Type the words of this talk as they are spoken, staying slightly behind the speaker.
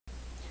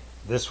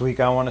This week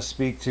I want to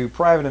speak to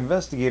private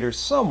investigators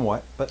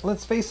somewhat, but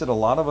let's face it, a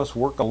lot of us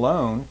work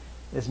alone.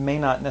 This may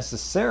not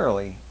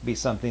necessarily be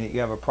something that you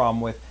have a problem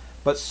with,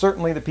 but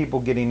certainly the people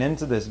getting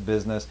into this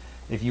business,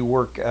 if you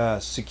work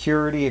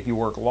security, if you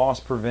work loss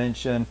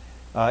prevention,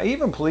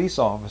 even police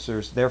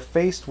officers, they're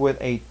faced with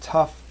a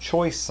tough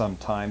choice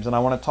sometimes, and I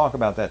want to talk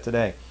about that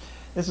today.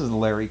 This is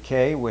Larry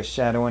Kaye with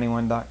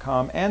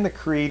ShadowAnyone.com and the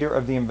creator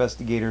of the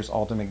Investigator's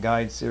Ultimate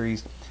Guide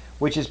series,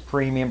 which is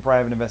premium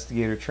private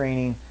investigator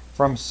training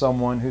from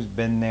someone who's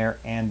been there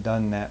and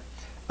done that.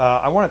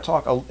 I want to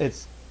talk.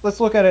 Let's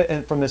look at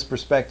it from this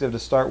perspective to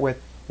start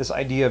with. This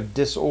idea of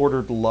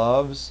disordered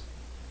loves.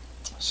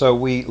 So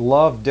we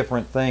love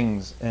different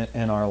things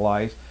in our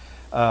life,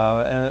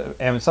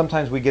 and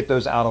sometimes we get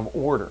those out of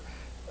order.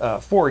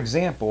 For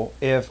example,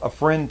 if a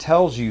friend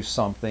tells you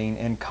something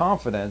in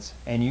confidence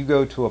and you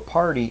go to a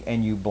party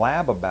and you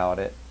blab about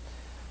it,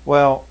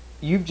 well,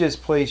 you've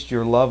just placed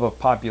your love of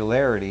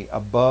popularity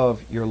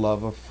above your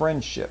love of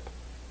friendship.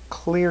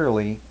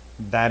 Clearly,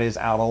 that is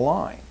out of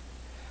line.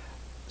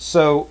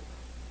 So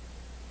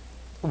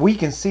we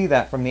can see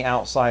that from the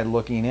outside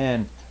looking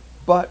in,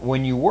 but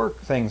when you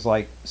work things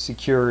like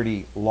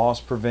security,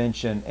 loss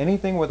prevention,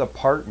 anything with a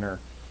partner,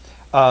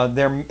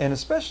 and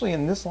especially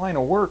in this line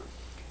of work,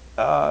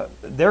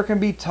 there can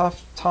be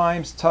tough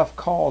times, tough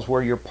calls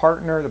where your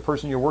partner, the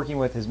person you're working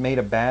with, has made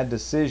a bad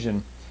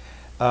decision,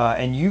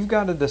 and you've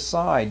got to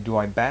decide, do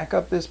I back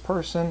up this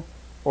person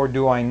or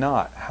do I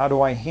not? How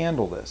do I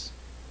handle this?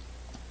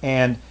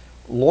 And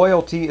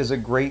loyalty is a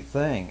great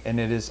thing,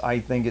 and I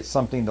think it's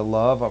something to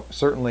love.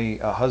 Certainly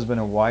a husband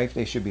and wife,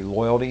 they should be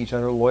loyal to each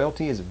other.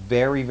 Loyalty is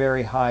very,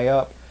 very high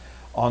up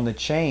on the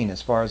chain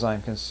as far as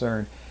I'm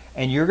concerned.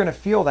 And you're going to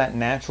feel that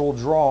natural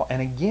draw.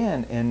 And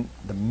again, in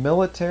the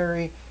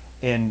military,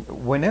 and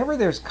whenever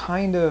there's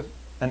kind of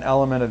an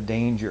element of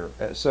danger.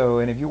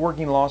 And if you're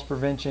working loss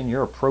prevention,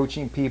 you're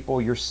approaching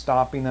people, you're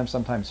stopping them,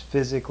 sometimes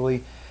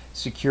physically.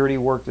 Security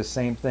work, the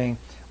same thing.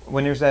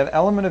 When there's that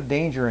element of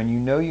danger and you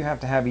know you have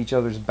to have each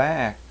other's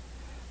backs,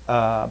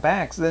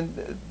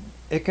 then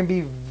it can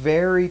be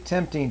very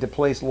tempting to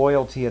place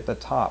loyalty at the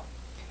top.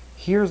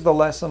 Here's the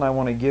lesson I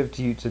want to give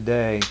to you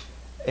today,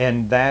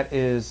 and that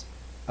is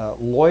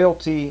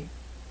loyalty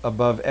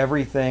above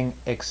everything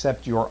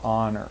except your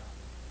honor.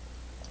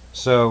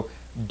 So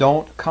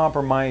don't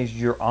compromise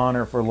your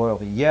honor for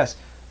loyalty. Yes,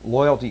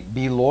 loyalty.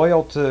 Be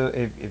loyal to,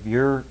 if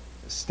you're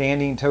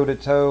standing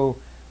toe-to-toe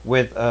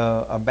with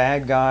a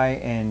bad guy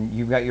and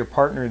you've got your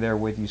partner there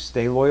with you,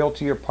 stay loyal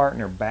to your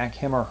partner. Back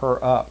him or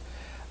her up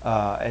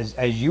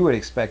as you would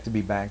expect to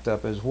be backed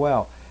up as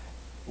well.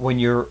 When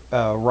you're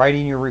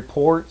writing your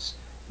reports,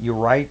 you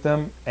write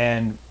them,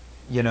 and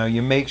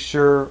you make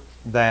sure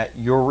that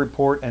your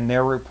report and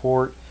their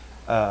report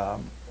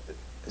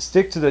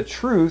stick to the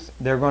truth.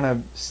 They're going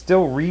to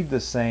still read the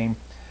same,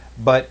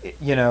 but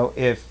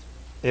if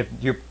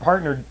your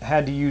partner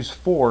had to use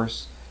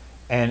force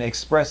and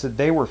express that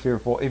they were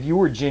fearful, if you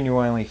were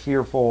genuinely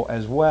fearful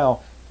as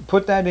well,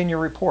 put that in your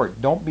report.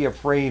 Don't be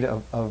afraid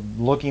of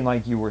looking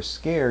like you were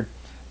scared.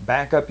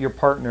 Back up your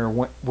partner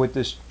with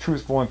this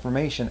truthful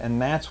information,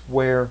 and that's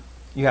where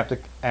you have to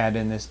add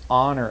in this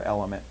honor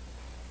element.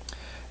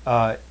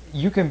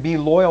 You can be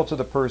loyal to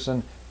the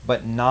person,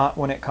 but not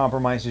when it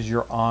compromises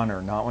your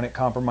honor, not when it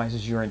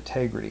compromises your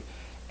integrity.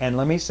 And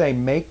let me say,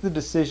 make the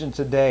decision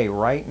today,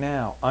 right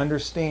now.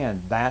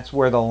 Understand that's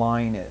where the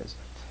line is.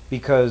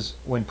 Because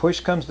when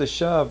push comes to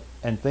shove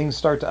and things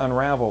start to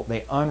unravel,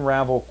 they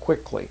unravel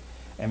quickly.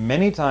 And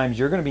many times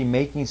you're going to be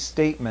making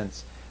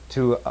statements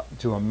to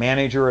a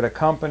manager at a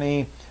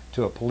company,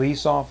 to a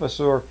police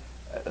officer,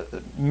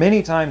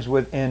 many times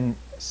within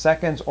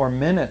seconds or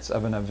minutes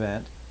of an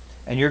event,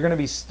 and you're going to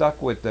be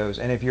stuck with those.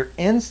 And if your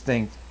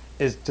instinct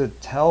is to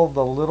tell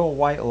the little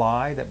white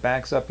lie that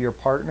backs up your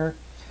partner,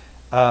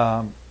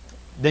 then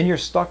you're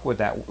stuck with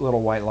that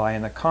little white lie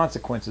and the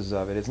consequences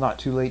of it. It's not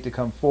too late to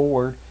come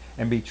forward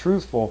and be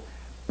truthful,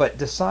 but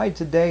decide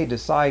today,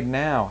 decide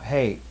now,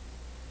 hey,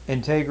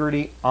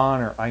 integrity,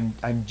 honor,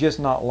 I'm just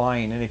not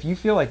lying. And if you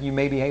feel like you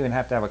maybe even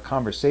have to have a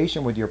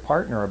conversation with your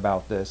partner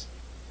about this,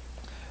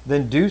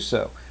 then do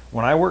so.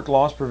 When I worked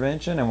loss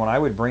prevention and when I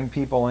would bring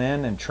people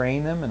in and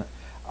train them, and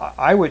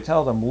I would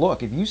tell them,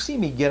 look, if you see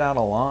me get out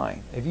of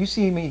line, if you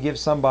see me give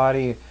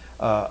somebody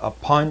a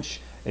punch,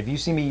 if you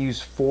see me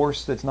use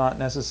force that's not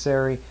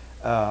necessary,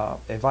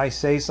 if I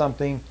say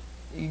something,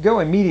 you go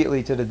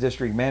immediately to the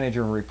district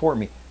manager and report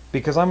me,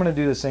 because I'm going to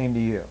do the same to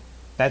you.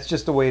 That's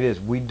just the way it is.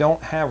 We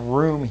don't have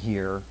room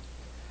here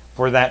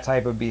for that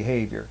type of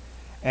behavior.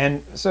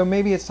 And so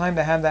maybe it's time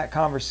to have that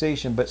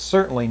conversation, but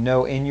certainly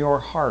know in your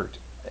heart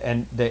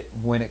and that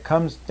when it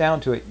comes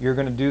down to it, you're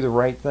going to do the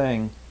right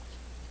thing,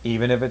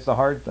 even if it's the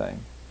hard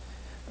thing.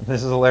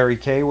 This is Larry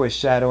Kaye with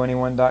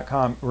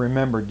ShadowAnyone.com.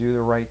 Remember, do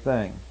the right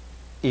thing,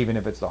 even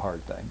if it's the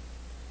hard thing.